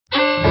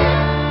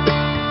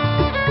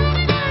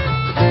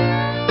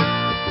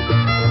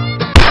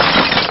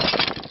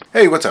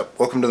Hey, what's up?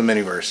 Welcome to the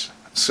Miniverse.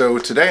 So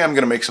today I'm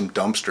going to make some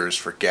dumpsters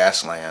for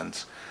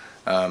Gaslands.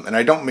 And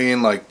I don't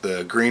mean like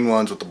the green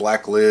ones with the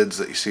black lids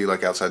that you see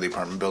like outside the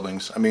apartment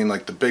buildings. I mean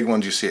like the big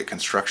ones you see at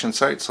construction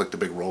sites, like the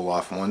big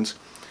roll-off ones.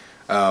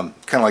 Kind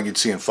of like you'd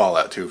see in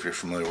Fallout too, if you're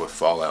familiar with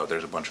Fallout.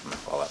 There's a bunch of them in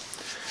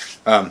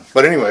Fallout.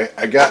 But anyway,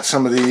 I got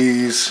some of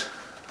these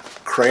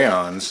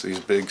crayons, these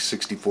big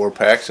 64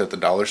 packs at the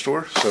dollar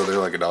store. So they're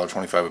like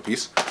 $1.25 a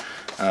piece.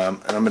 And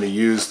I'm going to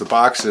use the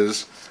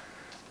boxes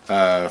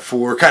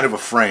for kind of a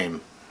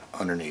frame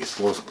underneath.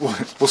 We'll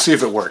see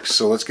if it works.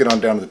 So let's get on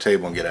down to the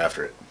table and get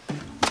after it.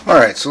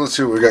 Alright, so let's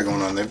see what we got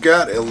going on. They've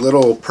got a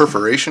little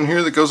perforation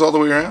here that goes all the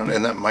way around,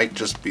 and that might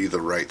just be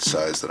the right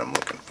size that I'm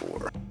looking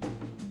for.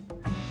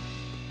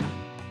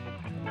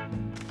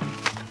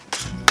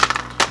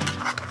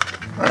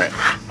 Alright,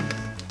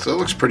 so it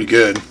looks pretty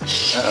good.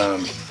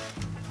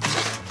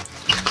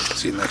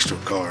 See it next to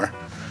a car.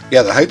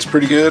 Yeah, the height's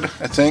pretty good,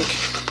 I think,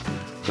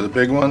 for the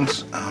big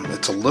ones.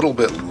 It's a little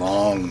bit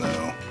long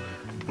though.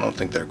 I don't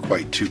think they're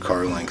quite 2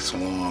 car lengths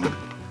long.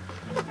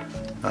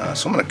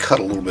 So I'm going to cut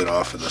a little bit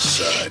off of the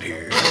side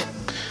here.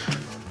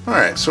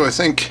 Alright, so I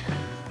think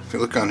if you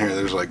look on here,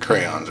 there's like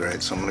crayons,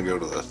 right? So I'm going to go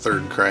to the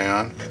third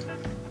crayon.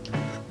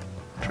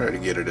 Try to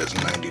get it as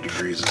 90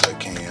 degrees as I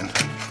can.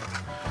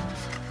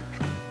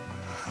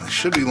 They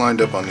should be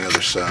lined up on the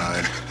other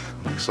side.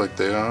 Looks like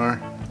they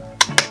are.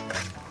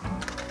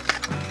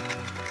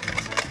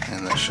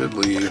 And that should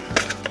leave.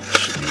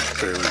 Should be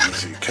fairly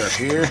easy to cut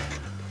here.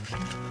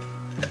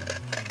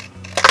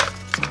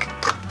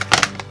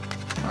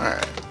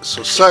 Alright,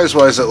 so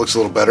size-wise that looks a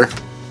little better.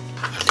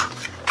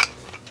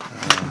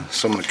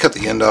 So I'm going to cut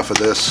the end off of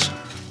this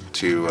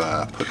to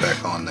put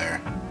back on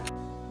there.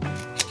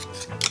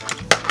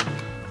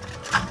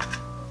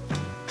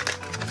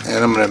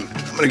 And I'm going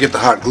to get the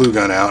hot glue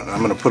gun out, and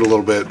I'm going to put a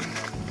little bit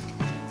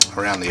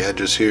around the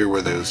edges here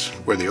where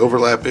the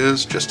overlap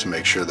is, just to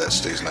make sure that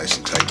stays nice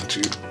and tight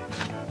too.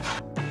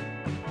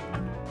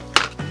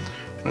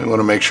 I want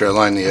to make sure I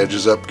line the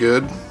edges up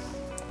good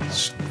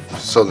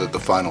so that the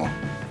final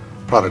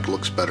product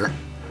looks better.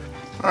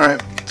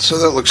 Alright, so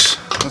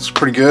that's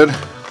pretty good.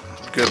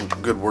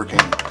 Good working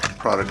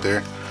product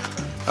there.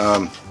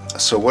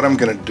 So what I'm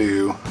going to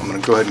do, I'm going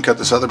to go ahead and cut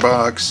this other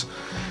box,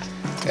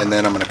 and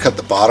then I'm going to cut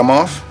the bottom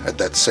off at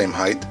that same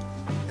height,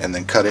 and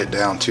then cut it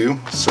down too,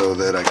 so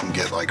that I can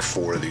get like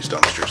 4 of these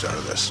dumpsters out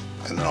of this,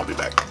 and then I'll be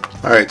back.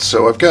 Alright,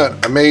 so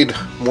I made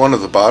one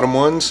of the bottom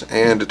ones,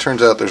 and it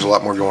turns out there's a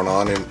lot more going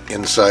on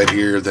inside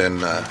here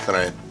than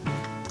I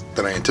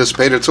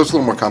anticipated, so it's a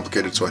little more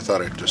complicated, so I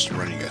thought I'd just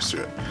run you guys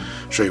through it,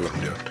 show you what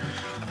I'm doing.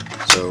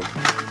 So,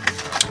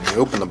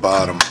 you open the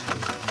bottom,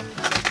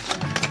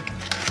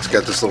 it's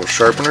got this little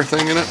sharpener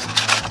thing in it,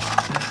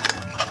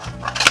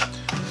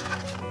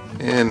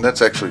 and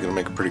that's actually going to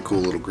make a pretty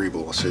cool little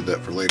greeble. I'll save that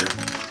for later.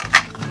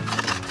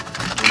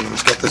 And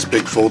it's got this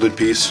big folded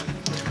piece.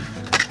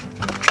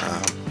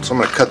 So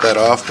I'm going to cut that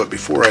off, but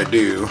before I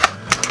do,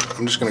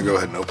 I'm just going to go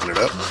ahead and open it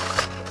up.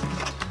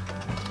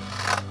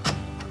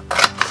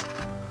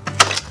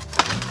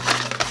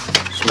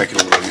 Just make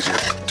it a little easier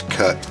to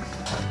cut.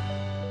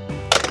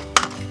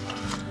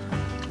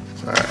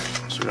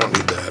 Alright, so we don't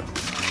need that.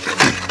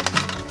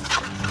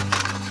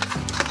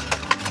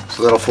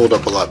 So that'll fold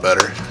up a lot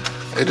better.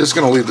 It is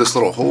going to leave this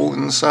little hole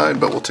in the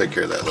side, but we'll take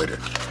care of that later.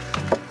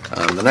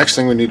 The next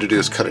thing we need to do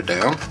is cut it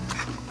down,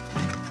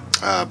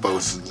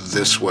 both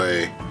this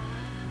way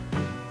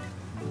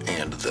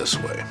and this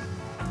way.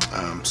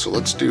 So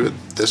let's do it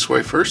this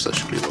way first. That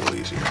should be a little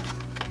easier.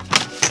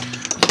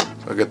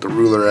 So I'll get the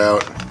ruler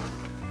out,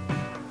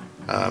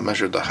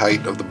 measured the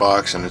height of the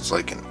box, and it's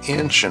like 1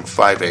 inch and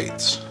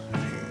 5/8.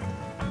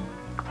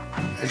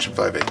 1 inch and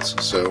 5/8.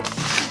 So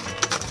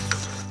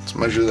let's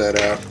measure that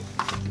out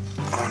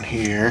on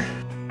here.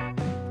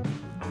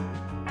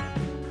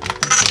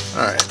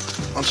 Alright,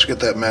 once we get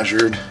that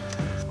measured,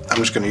 I'm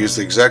just going to use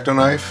the X-Acto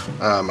knife.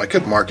 I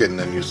could mark it and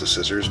then use the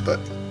scissors, but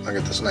I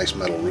got this nice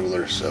metal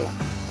ruler, so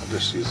I'll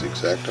just use the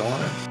X-Acto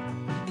on it.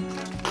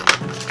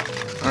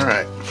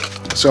 Alright,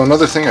 so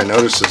another thing I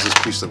noticed is this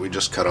piece that we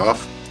just cut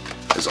off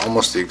is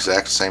almost the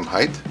exact same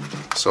height,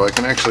 so I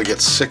can actually get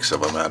 6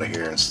 of them out of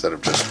here instead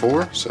of just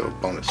 4, so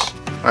bonus.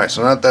 Alright,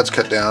 so now that that's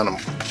cut down,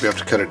 we have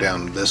to cut it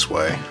down this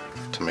way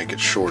to make it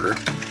shorter.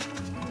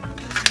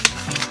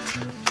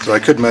 So I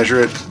could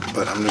measure it,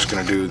 but I'm just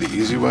going to do the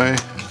easy way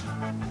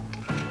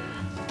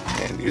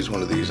and use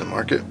one of these and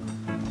mark it.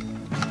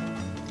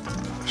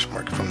 Just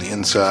mark it from the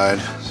inside,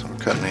 so we're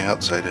cutting the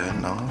outside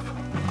end off.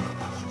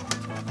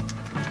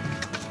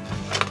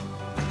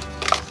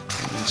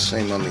 And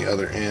same on the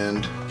other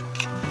end.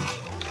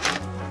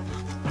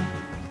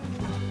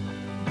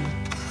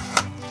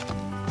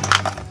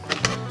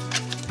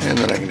 And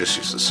then I can just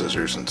use the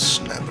scissors and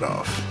snap it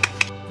off.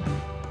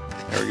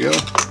 There we go.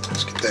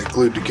 Let's get that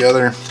glued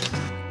together.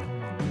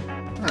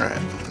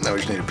 Alright, now we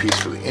just need a piece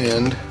for the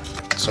end.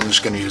 So I'm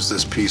just going to use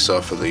this piece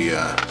off of the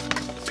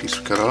piece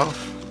we cut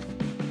off.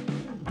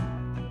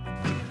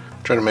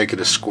 Try to make it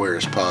as square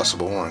as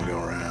possible when I go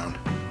around.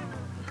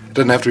 It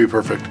doesn't have to be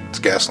perfect. It's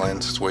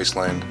Gaslands, it's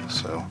Wasteland,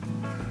 so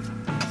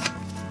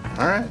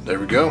Alright, there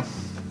we go.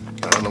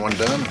 Got another one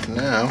done.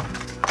 Now,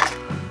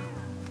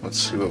 let's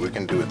see what we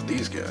can do with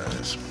these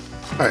guys.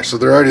 Alright, so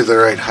they're already the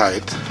right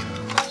height,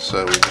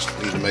 so we just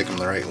need to make them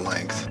the right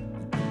length.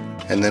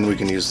 And then we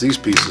can use these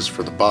pieces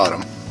for the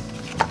bottom.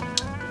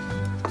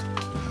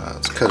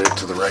 Let's cut it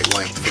to the right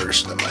length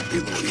first, that might be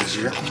a little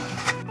easier.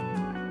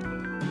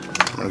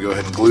 I'm going to go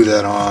ahead and glue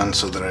that on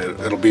so that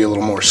it'll be a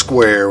little more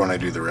square when I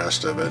do the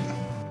rest of it.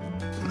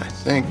 And I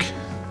think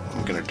what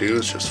I'm going to do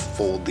is just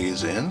fold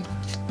these in.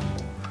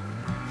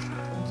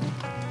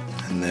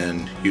 And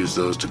then use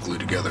those to glue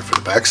together. For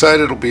the back side,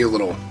 it'll be a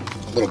little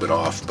bit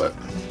off, but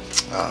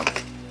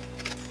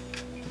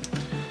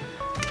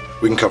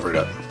we can cover it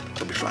up.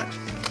 It'll be fine.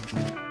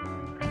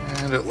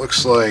 And it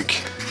looks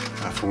like,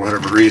 for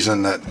whatever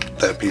reason,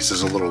 that piece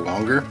is a little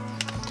longer.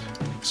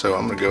 So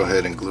I'm going to go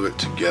ahead and glue it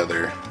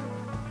together,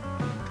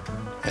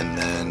 and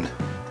then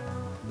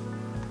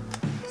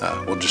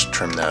we'll just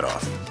trim that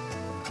off.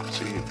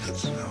 See,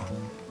 it's a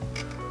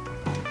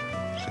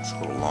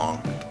little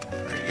long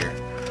right here.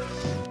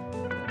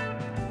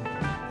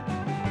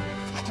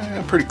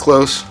 Pretty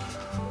close.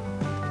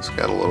 It's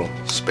got a little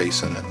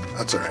space in it.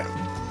 That's alright.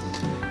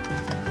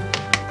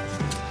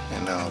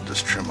 And now I'll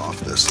just trim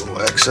off this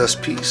little excess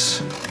piece.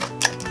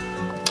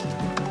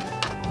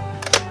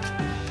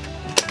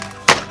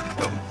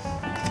 Boom.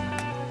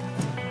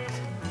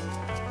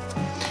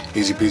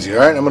 Easy peasy.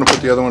 Alright, I'm going to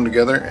put the other one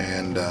together,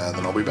 and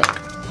then I'll be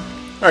back.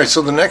 Alright,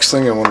 so the next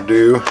thing I want to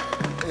do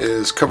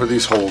is cover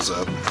these holes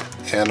up.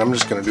 And I'm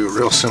just going to do it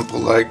real simple,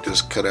 like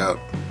just cut out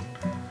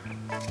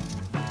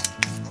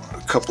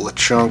couple of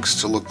chunks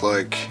to look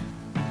like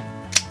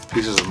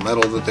pieces of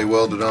metal that they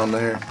welded on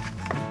there,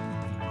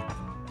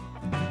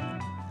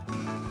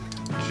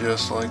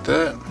 just like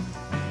that.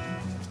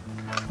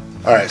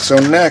 Alright, so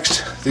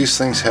next, these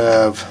things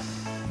have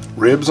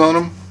ribs on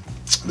them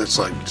that's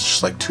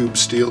just like tube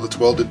steel that's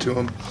welded to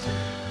them.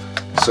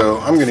 So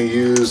I'm going to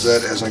use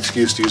that as an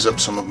excuse to use up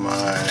some of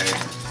my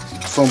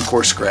foam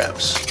core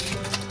scraps,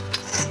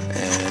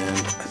 and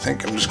I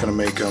think I'm just going to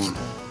make them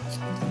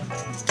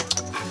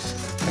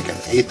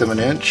 1/8 of an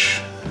inch.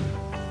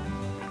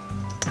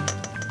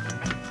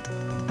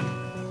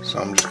 So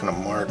I'm just going to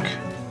mark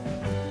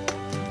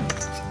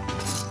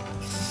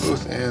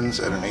both ends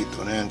at 1/8 of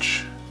an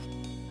inch.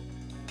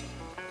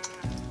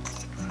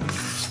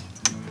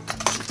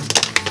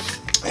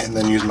 And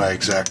then use my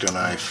X-Acto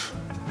knife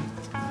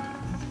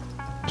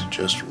to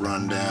just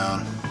run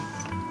down.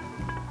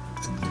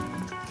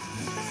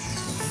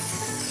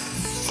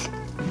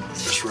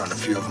 Just run a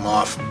few of them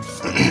off.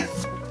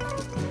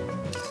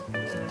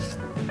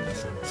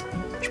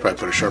 Probably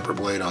put a sharper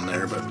blade on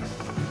there, but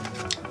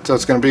that's how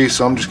it's going to be.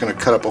 So I'm just going to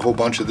cut up a whole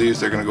bunch of these.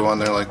 They're going to go on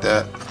there like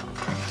that,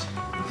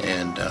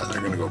 and they're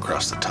going to go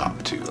across the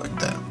top too, like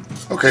that.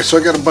 Okay, so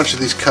I got a bunch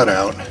of these cut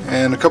out,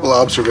 and a couple of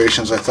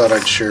observations I thought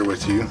I'd share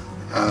with you.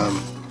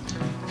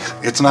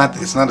 It's not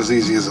as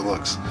easy as it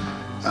looks.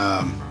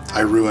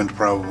 I ruined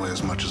probably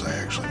as much as I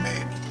actually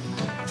made.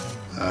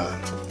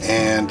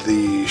 And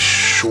the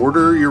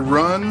shorter you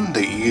run,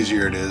 the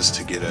easier it is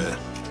to get a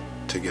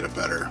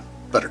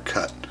better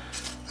cut.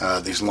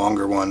 These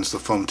longer ones, the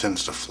foam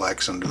tends to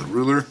flex under the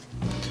ruler,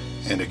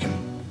 and it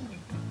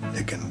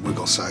can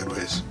wiggle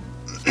sideways.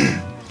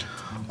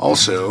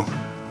 Also,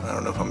 I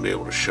don't know if I'm gonna be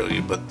able to show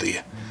you, but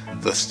the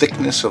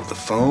thickness of the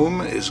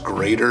foam is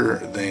greater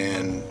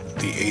than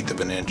the 1/8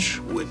 of an inch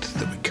width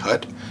that we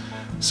cut.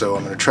 So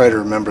I'm going to try to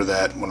remember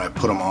that when I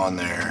put them on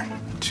there,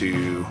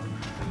 to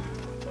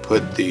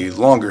put the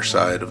longer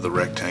side of the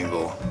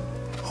rectangle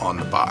on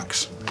the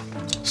box.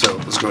 So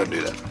let's go ahead and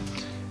do that.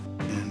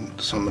 And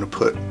so I'm going to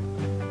put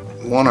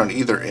one on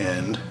either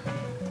end.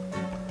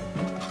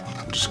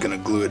 I'm just going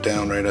to glue it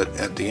down right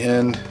at the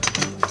end.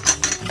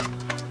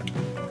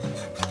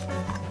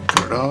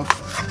 Cut it off.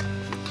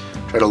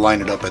 Try to line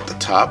it up at the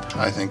top.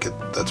 I think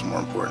that's more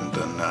important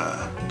than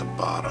the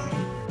bottom.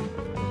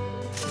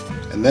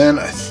 And then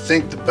I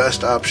think the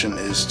best option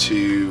is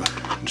to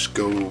just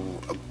go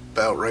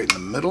about right in the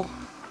middle.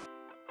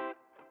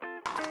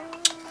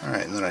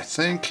 Alright, and then I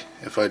think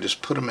if I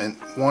just put them in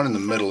one in the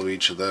middle of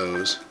each of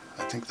those,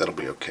 I think that'll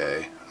be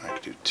okay. I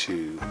could do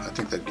two. I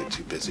think that'd get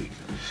too busy.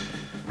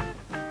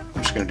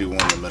 I'm just going to do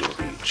one in the middle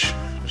of each.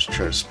 Just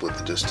try to split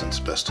the distance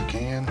best I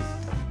can.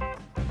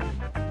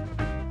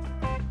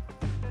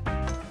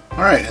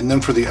 Alright, and then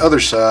for the other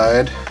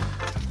side,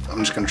 I'm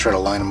just going to try to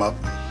line them up.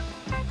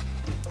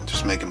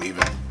 Just make them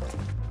even.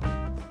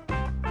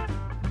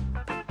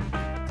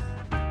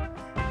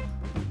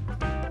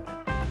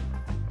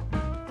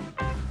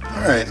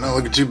 Alright, not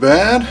looking too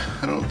bad,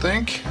 I don't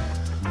think.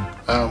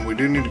 We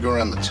do need to go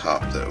around the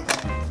top though.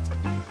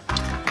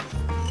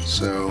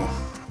 So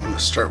I'm going to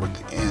start with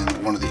the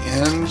end, one of the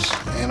ends,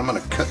 and I'm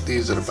going to cut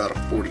these at about a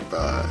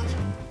 45.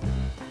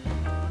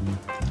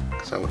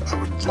 So I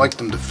would like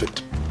them to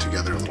fit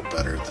together a little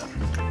better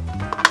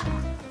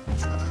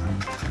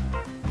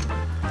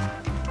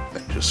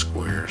than just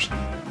squares.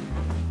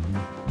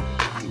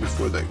 And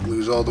before that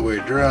glue's all the way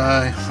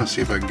dry, let's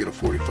see if I can get a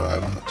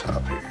 45 on the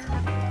top here.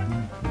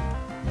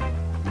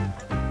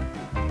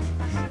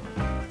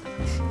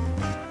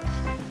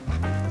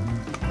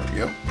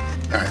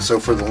 Alright, so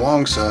for the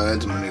long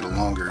sides, I'm going to need a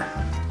longer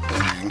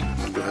thing. I'm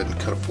going to go ahead and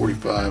cut a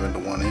 45 into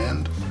one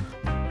end.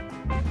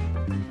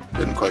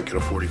 Didn't quite get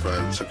a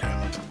 45, it's okay.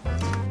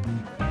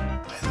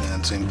 And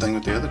then same thing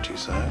with the other two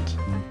sides.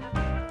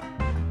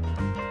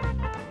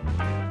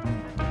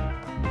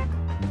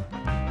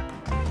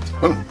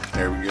 Boom,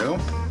 there we go.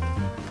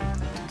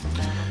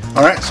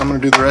 Alright, so I'm going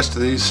to do the rest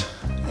of these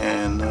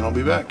and then I'll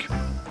be back.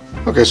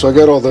 Okay, so I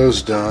got all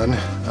those done.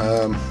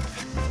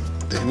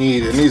 It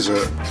needs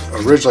a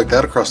ridge like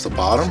that across the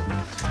bottom,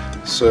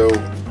 so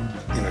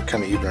you know,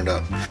 kind of even it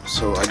up.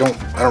 So I don't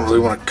really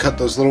want to cut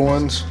those little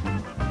ones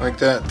like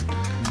that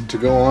to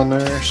go on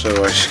there. So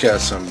I just got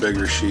some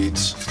bigger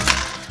sheets,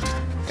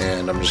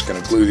 and I'm just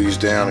going to glue these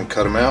down and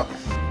cut them out.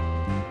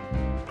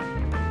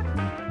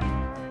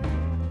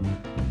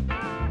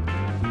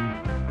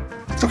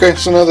 Okay,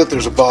 so now that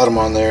there's a bottom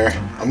on there,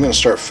 I'm going to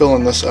start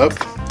filling this up.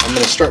 I'm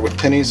going to start with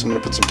pennies. I'm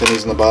going to put some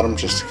pennies in the bottom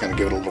just to kind of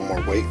give it a little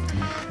more weight.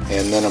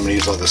 And then I'm going to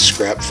use all this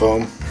scrap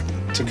foam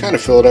to kind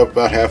of fill it up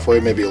about halfway,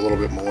 maybe a little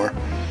bit more.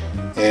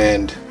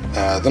 And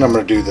then I'm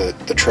going to do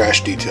the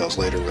trash details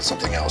later with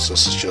something else.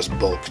 This is just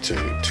bulk to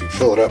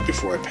fill it up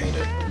before I paint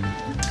it.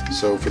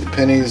 So for the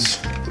pennies,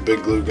 the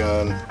big glue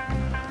gun,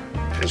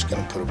 I'm just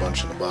going to put a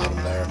bunch in the bottom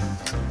there.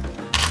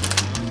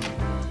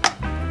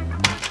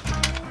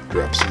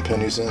 Drop some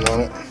pennies in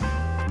on it.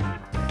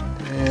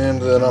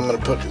 And then I'm going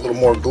to put a little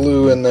more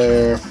glue in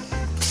there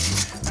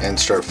and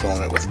start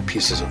filling it with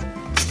pieces of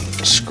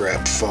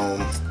scrap foam.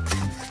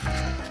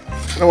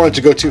 I don't want it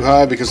to go too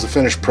high because the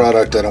finished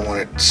product, I don't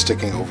want it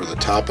sticking over the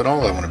top at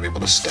all. I want to be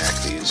able to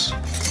stack these.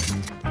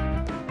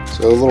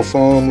 So a little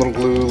foam, little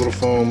glue, little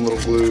foam,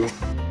 little glue.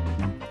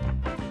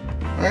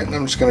 Alright, and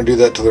I'm just going to do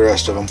that to the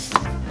rest of them.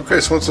 Okay,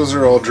 so once those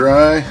are all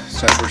dry,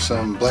 it's time for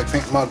some black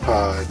paint Mod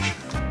Podge.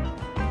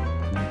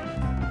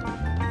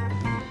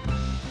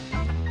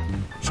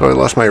 So I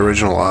lost my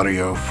original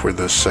audio for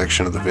this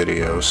section of the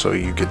video, so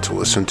you get to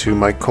listen to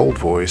my cold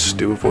voice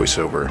do a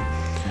voiceover.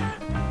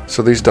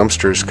 So these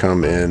dumpsters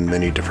come in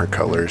many different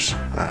colors.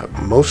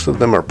 Most of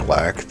them are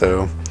black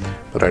though,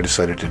 but I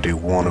decided to do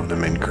one of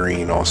them in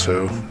green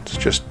also. It's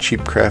just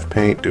cheap craft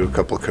paint, do a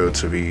couple of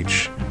coats of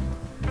each.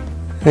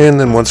 And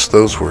then once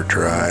those were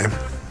dry,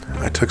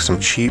 I took some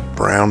cheap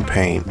brown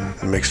paint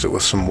and mixed it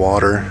with some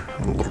water,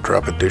 a little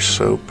drop of dish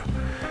soap,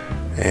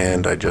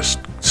 and I just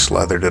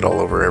slathered it all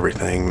over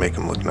everything, make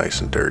them look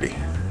nice and dirty.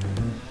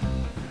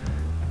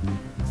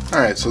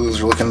 Alright, so those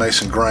are looking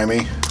nice and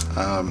grimy.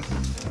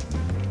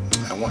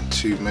 I want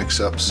to mix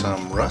up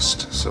some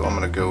rust, so I'm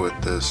going to go with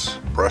this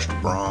brushed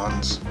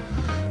bronze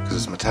because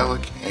it's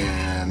metallic,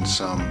 and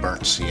some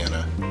burnt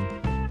sienna.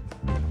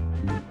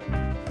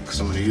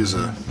 Because I'm going to use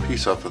a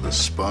piece off of the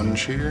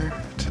sponge here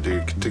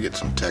to get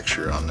some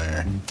texture on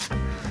there.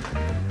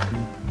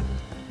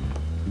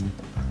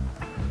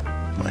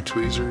 My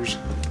tweezers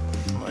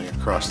laying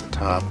across the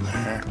top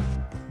there.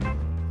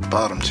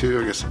 Bottom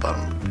too, I guess the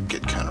bottom would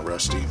get kind of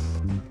rusty.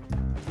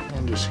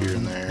 And just here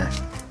and there.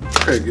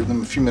 Okay, give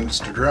them a few minutes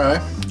to dry.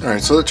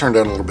 Alright, so that turned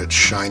out a little bit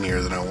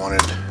shinier than I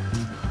wanted.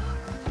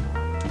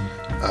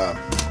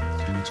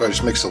 So I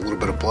just mixed a little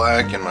bit of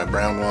black in my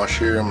brown wash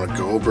here. I'm going to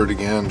go over it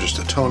again just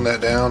to tone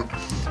that down.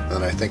 And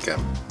then I think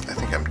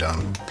I'm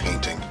done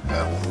painting.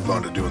 We'll move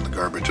on to doing the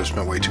garbage. I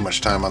spent way too much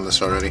time on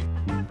this already.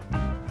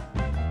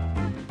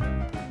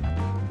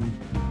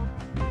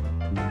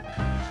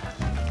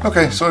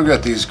 Okay, so I've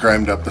got these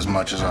grimed up as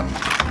much as I'm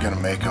going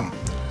to make them.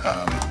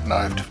 Now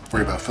I have to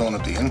worry about filling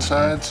up the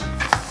insides.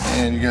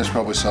 And you guys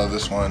probably saw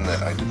this one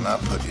that I did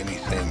not put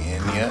anything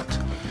in yet.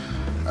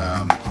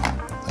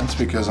 That's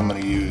because I'm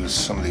going to use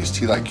some of these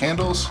tea light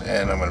candles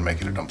and I'm going to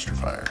make it a dumpster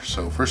fire.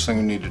 So first thing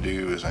we need to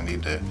do is I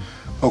need to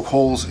poke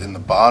holes in the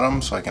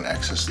bottom so I can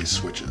access these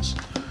switches.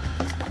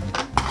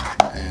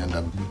 And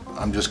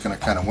I'm just going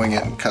to kind of wing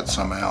it and cut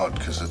some out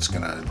because it's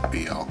going to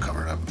be all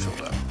covered up and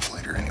filled up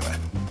later anyway.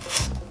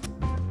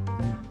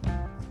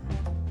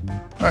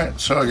 Alright,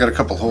 so I got a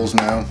couple holes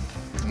now.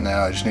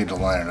 Now I just need to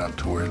line it up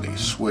to where the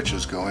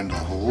switches go into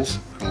the holes.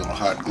 Put a little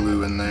hot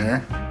glue in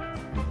there.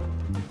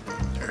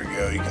 There we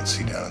go, you can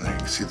see down in there, you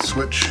can see the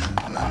switch.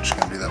 And I'm just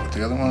going to do that with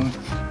the other one.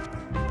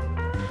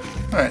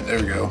 Alright, there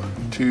we go.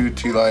 2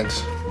 tea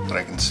lights that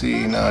I can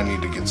see. Now I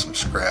need to get some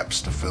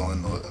scraps to fill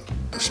in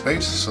the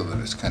space so that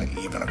it's kind of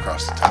even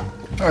across the top.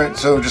 Alright,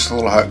 so just a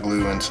little hot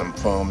glue and some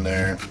foam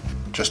there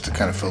just to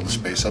kind of fill the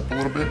space up a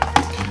little bit.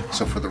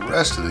 So for the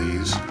rest of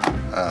these,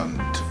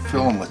 to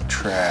fill them with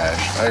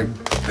trash, I've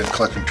been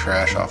collecting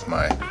trash off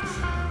my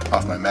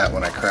mat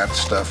when I craft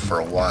stuff for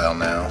a while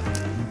now,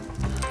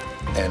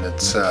 and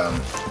it's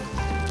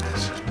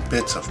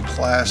bits of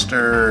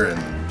plaster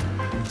and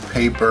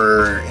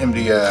paper,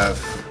 MDF,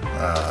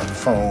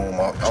 foam,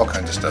 all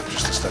kinds of stuff,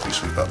 just the stuff you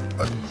sweep up.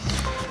 But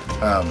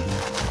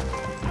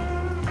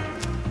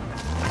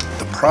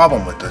the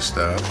problem with this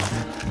stuff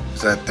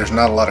is that there's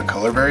not a lot of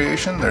color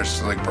variation.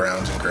 There's like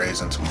browns and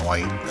grays and some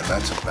white, and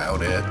that's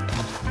about it.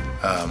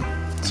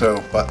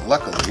 But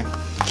luckily,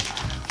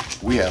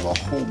 we have a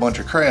whole bunch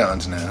of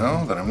crayons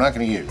now that I'm not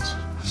going to use.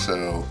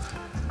 So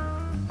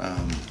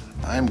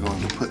I'm going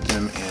to put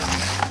them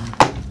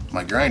in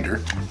my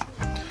grinder,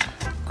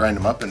 grind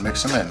them up and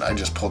mix them in. I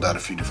just pulled out a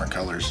few different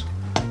colors.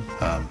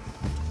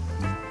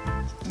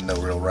 No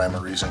real rhyme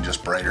or reason,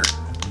 just bright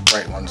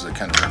ones that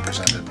kind of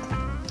represented.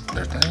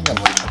 I think I'm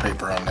leaving the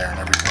paper on there and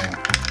everything.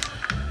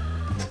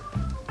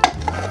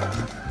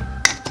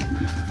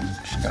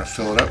 Just gonna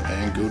fill it up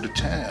and go to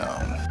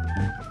town.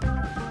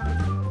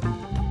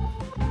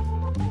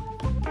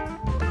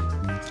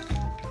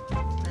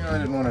 I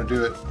didn't want to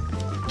do it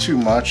too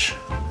much.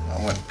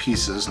 I went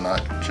pieces,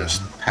 not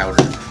just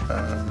powder.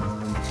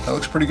 That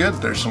looks pretty good.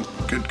 There's some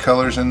good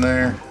colors in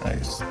there.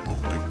 Nice little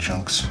big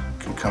chunks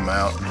can come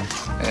out.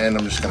 And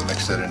I'm just going to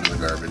mix that into the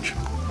garbage.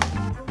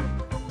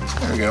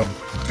 There we go.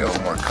 Got a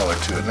little more color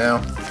to it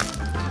now.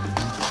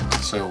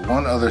 So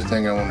one other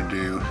thing I want to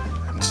do,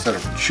 instead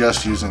of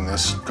just using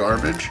this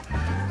garbage,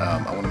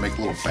 I want to make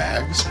little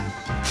bags.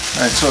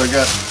 Alright, so I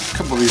got a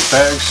couple of these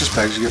bags, just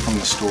bags you get from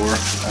the store.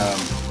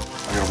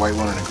 I got a white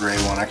one and a gray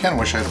one. I kind of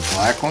wish I had a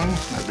black one.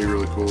 That'd be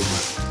really cool,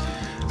 but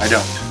I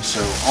don't. So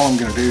all I'm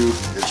going to do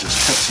is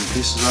just cut some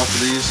pieces off of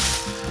these.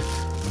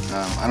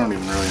 I don't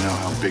even really know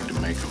how big to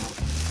make them.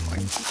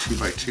 Like 2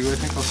 by 2, I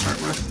think I'll start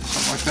with,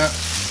 something like that.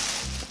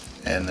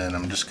 And then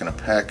I'm just going to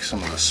pack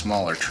some of the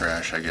smaller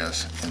trash, I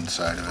guess,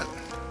 inside of it.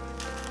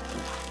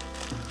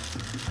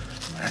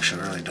 I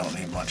actually really don't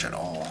need much at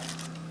all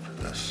for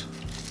this.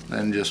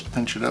 Then just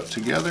pinch it up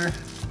together.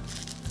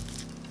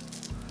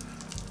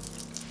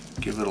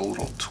 Give it a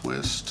little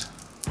twist.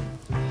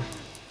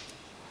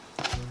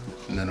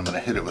 And then I'm going to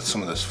hit it with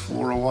some of this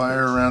floral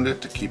wire around it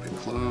to keep it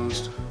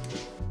closed.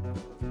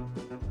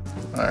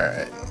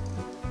 Alright.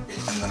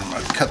 And then I'm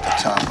going to cut the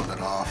top of it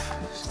off.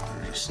 So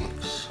it just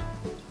looks...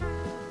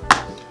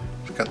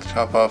 Cut the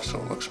top off so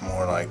it looks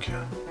more like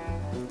a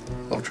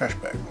little trash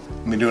bag.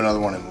 Let me do another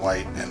one in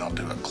white and I'll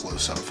do a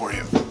close-up for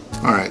you.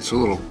 Alright, so a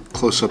little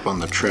close-up on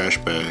the trash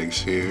bags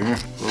here. A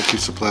little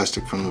piece of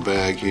plastic from the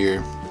bag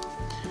here.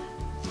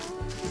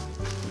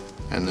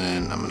 And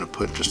then I'm going to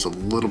put just a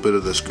little bit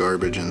of this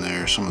garbage in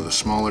there, some of the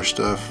smaller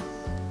stuff.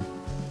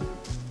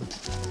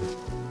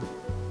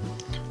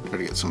 Try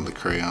to get some of the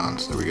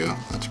crayons. There we go.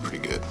 That's pretty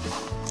good.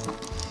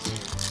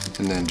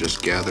 And then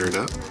just gather it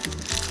up,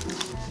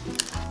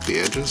 the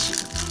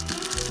edges.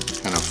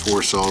 Kind of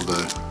force all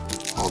the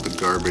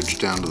garbage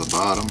down to the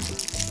bottom.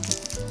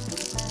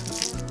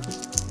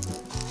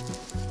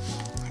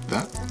 Like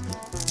that.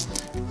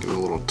 Give it a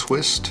little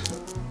twist.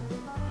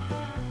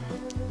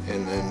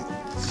 And then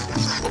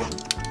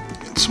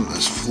get some of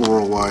this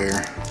floral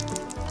wire.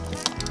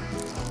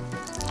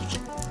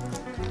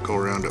 Go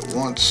around it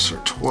once or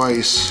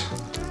twice,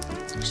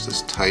 just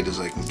as tight as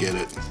I can get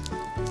it.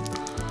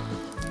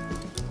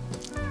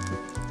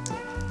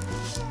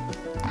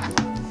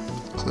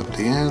 Clip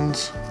the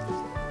ends.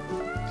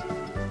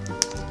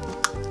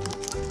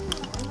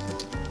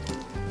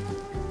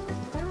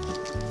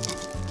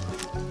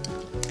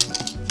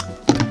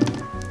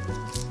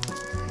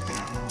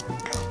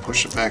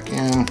 Push it back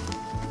in.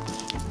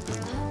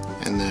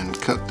 And then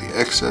cut the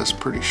excess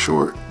pretty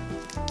short. Like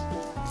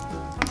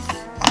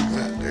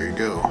that, there you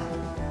go.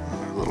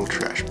 Another little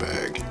trash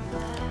bag.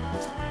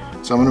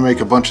 So I'm going to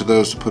make a bunch of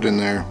those to put in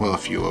there. Well, a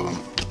few of them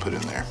to put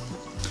in there.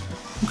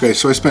 Okay,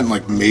 so I spent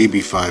like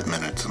maybe 5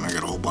 minutes and I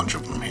got a whole bunch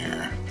of them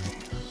here.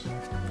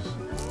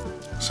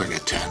 So I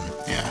got 10.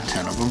 Yeah,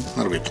 10 of them.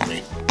 That'll be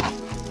plenty.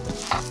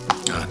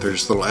 They're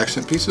just little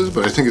accent pieces,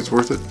 but I think it's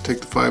worth it.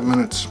 Take the 5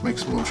 minutes, make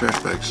some little trash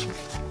bags.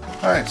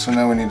 Alright, so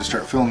now we need to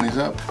start filling these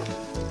up.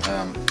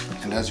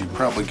 And as you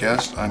probably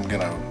guessed, I'm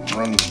going to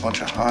run a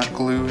bunch of hot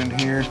glue in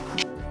here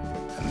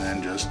and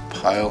then just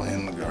pile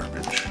in the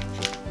garbage.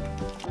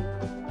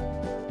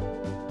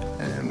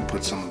 And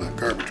put some of the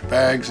garbage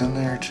bags in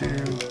there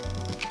too.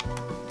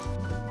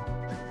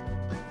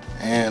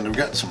 And I've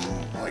got some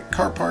like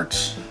car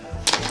parts,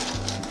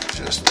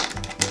 just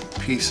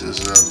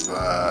pieces of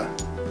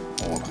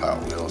old Hot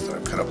Wheels that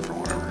I've cut up for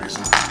whatever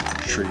reason.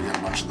 I'm sure you got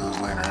a bunch of those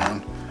laying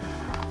around.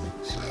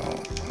 So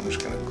I'm just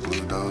going to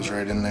glue those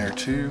right in there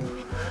too.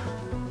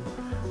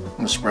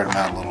 I'm going to spread them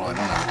out a little. I don't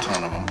have a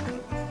ton of them.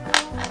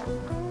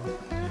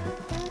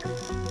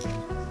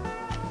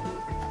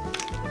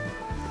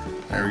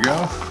 There we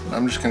go.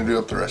 I'm just going to do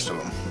up the rest of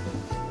them.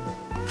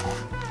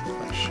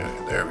 Let me show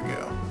you. There we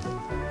go.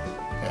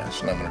 Yeah,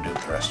 so now I'm going to do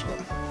up the rest of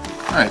them.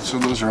 Alright, so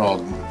those are all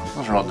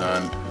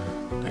done.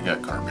 They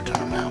got garbage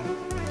on them now.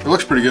 It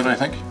looks pretty good, I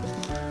think.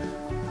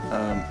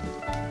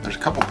 There's a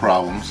couple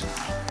problems.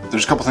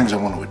 There's a couple things I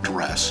want to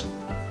address.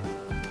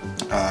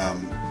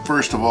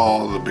 First of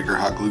all, the bigger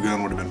hot glue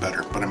gun would have been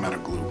better, but I'm out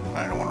of glue.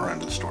 I don't want to run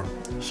to the store,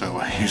 so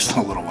I used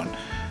the little one.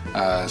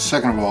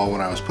 Second of all,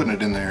 when I was putting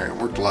it in there, it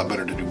worked a lot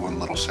better to do one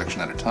little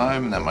section at a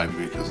time, and that might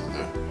be because of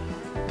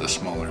the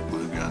smaller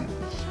glue gun.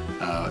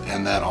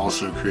 And that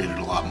also created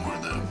a lot more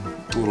of the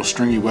little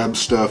stringy web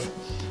stuff,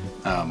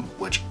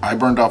 which I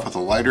burned off with a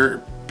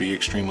lighter. Be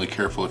extremely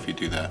careful if you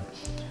do that.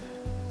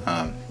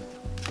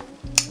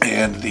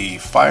 And the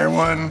fire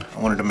one, I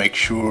wanted to make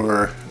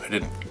sure I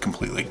didn't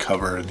completely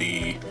cover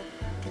the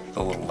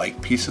little light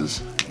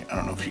pieces. I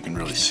don't know if you can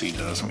really see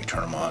those. Let me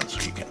turn them on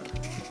so you can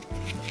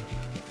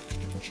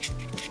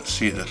see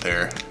see that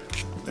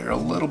they're a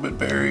little bit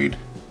buried,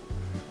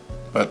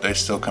 but they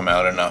still come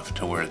out enough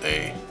to where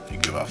they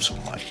give off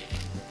some light.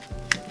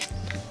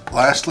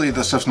 Lastly,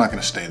 this stuff's not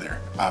going to stay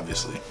there,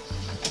 obviously.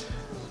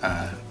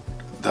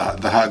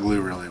 The hot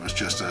glue really was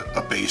just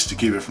a base to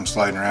keep it from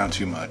sliding around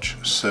too much.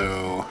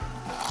 So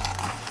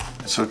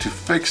to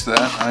fix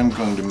that, I'm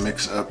going to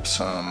mix up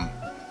some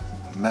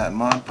matte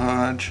Mod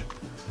Podge,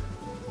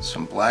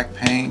 some black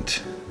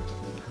paint,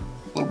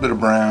 a little bit of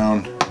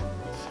brown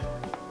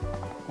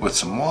with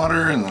some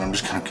water, and then I'm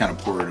just going to kind of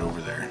pour it over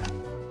there.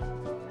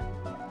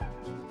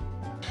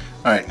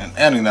 Alright, and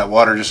adding that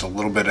water just a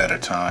little bit at a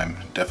time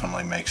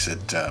definitely makes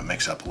it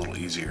mix up a little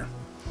easier.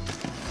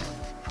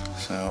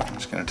 So I'm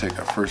just going to take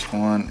our first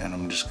one and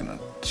I'm just going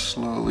to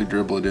slowly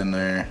dribble it in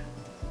there.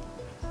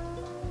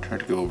 Try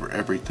to go over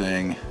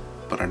everything,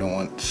 but I don't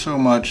want so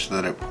much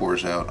that it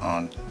pours out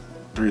on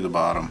through the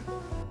bottom.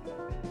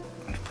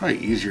 There's probably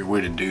an easier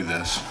way to do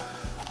this.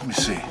 Let me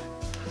see.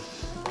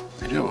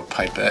 I do have a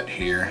pipette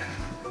here.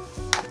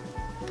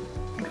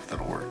 I wonder if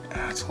that'll work.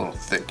 It's a little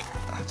thick.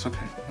 That's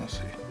okay. Let's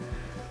see.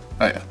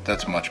 Oh yeah,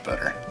 that's much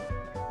better.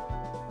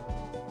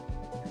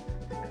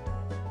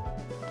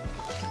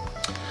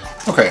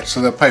 Okay,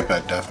 so that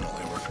pipette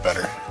definitely worked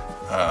better.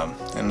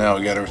 And now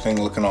we got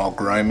everything looking all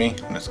grimy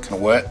and it's kind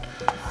of wet.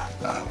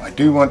 I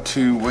do want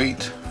to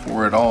wait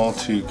for it all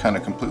to kind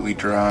of completely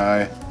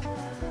dry.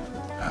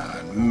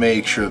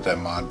 Make sure that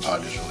Mod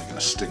Podge is really going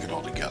to stick it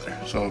all together.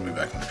 So I'll be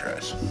back when it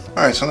dries.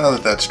 Alright, so now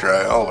that that's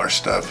dry, all of our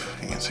stuff,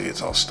 you can see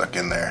it's all stuck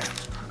in there.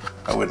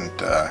 I wouldn't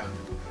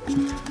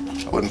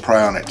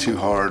pry on it too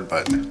hard,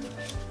 but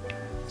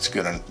it's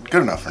good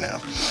enough for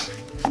now.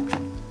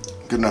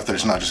 Good enough that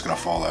it's not just going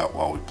to fall out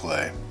while we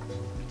play.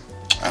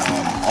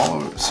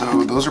 All of it,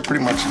 so those are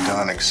pretty much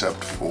done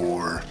except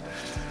for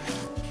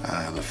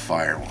the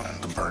fire one,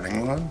 the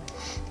burning one.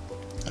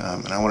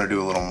 And I want to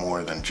do a little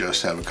more than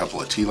just have a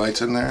couple of tea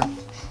lights in there.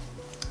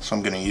 So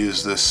I'm going to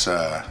use this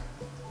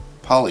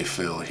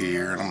polyfill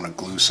here, and I'm going to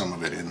glue some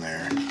of it in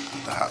there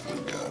with the hot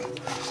glue gun.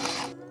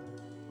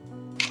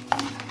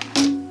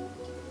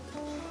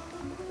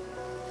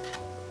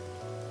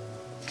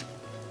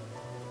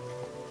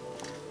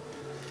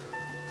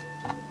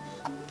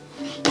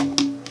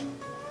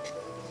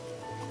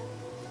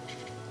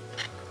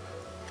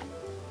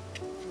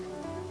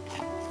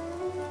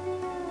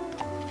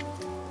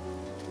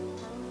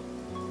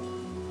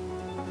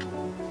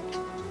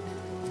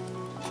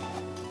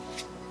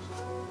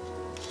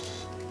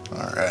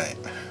 Alright,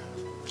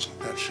 so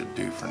that should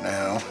do for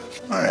now.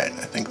 Alright,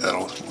 I think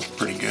that'll look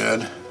pretty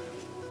good.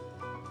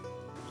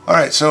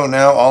 Alright, so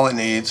now all it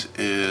needs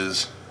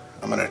is,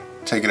 I'm going to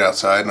take it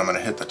outside and I'm going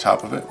to hit the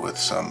top of it with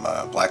some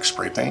black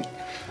spray paint,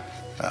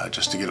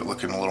 just to get it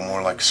looking a little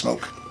more like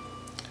smoke.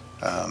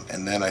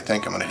 And then I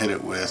think I'm going to hit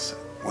it with,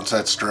 once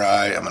that's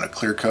dry, I'm going to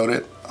clear coat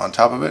it on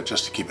top of it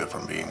just to keep it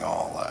from being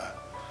all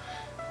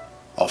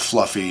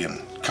fluffy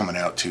and coming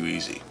out too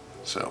easy.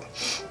 So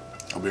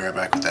I'll be right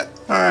back with that.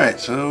 Alright,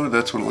 so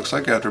that's what it looks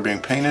like after being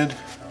painted.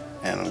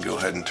 And I'll go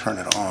ahead and turn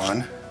it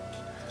on.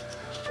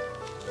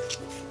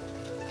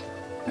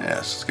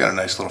 Yes, it's got a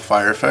nice little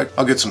fire effect.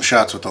 I'll get some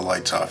shots with the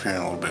lights off here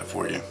in a little bit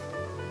for you.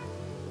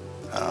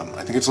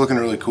 I think it's looking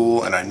really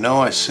cool, and I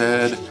know I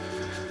said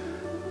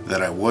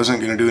that I wasn't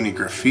going to do any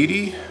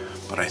graffiti,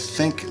 but I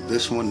think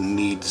this one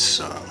needs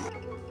some.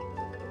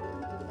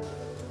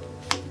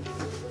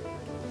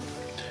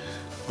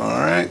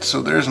 Alright,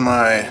 so there's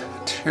my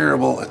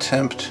terrible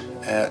attempt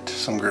at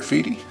some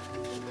graffiti.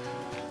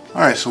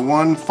 Alright, so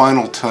one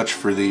final touch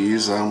for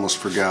these, I almost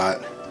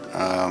forgot.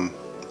 I'm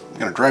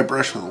going to dry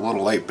brush with a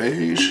little light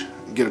beige,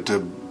 get it to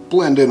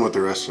blend in with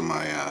the rest of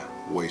my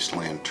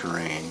wasteland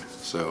terrain.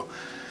 So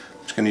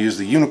I'm just going to use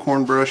the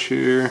unicorn brush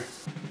here.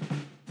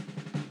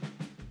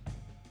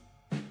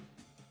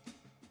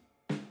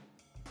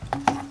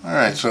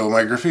 Alright, so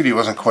my graffiti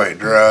wasn't quite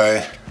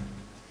dry,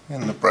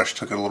 and the brush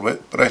took it a little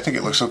bit, but I think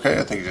it looks okay.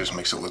 I think it just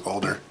makes it look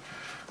older.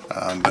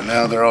 But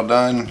now they're all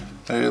done.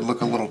 They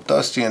look a little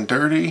dusty and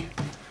dirty,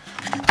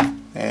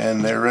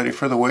 and they're ready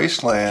for the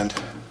wasteland.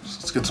 So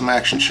let's get some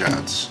action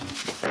shots.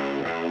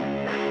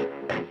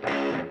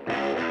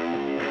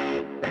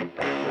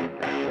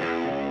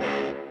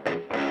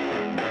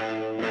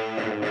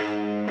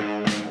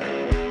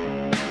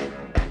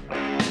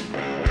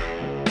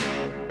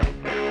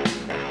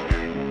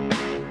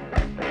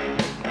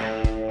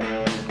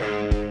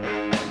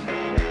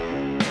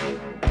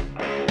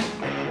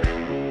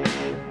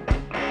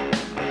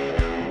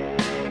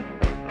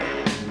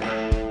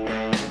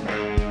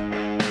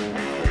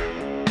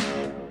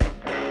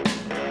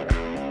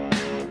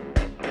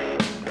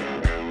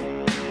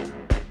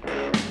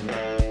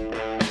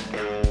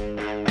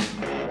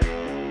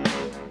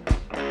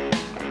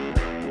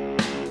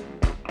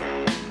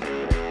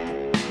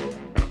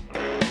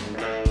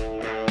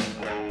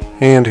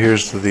 And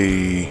here's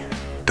the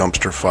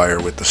dumpster fire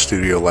with the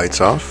studio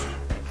lights off.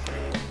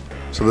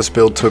 So this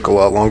build took a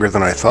lot longer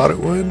than I thought it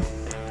would,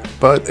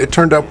 but it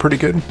turned out pretty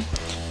good.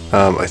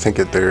 I think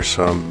that there's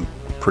some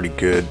pretty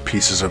good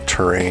pieces of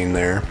terrain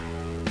there.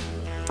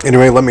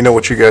 Anyway, let me know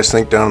what you guys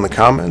think down in the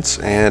comments,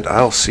 and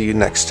I'll see you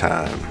next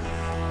time.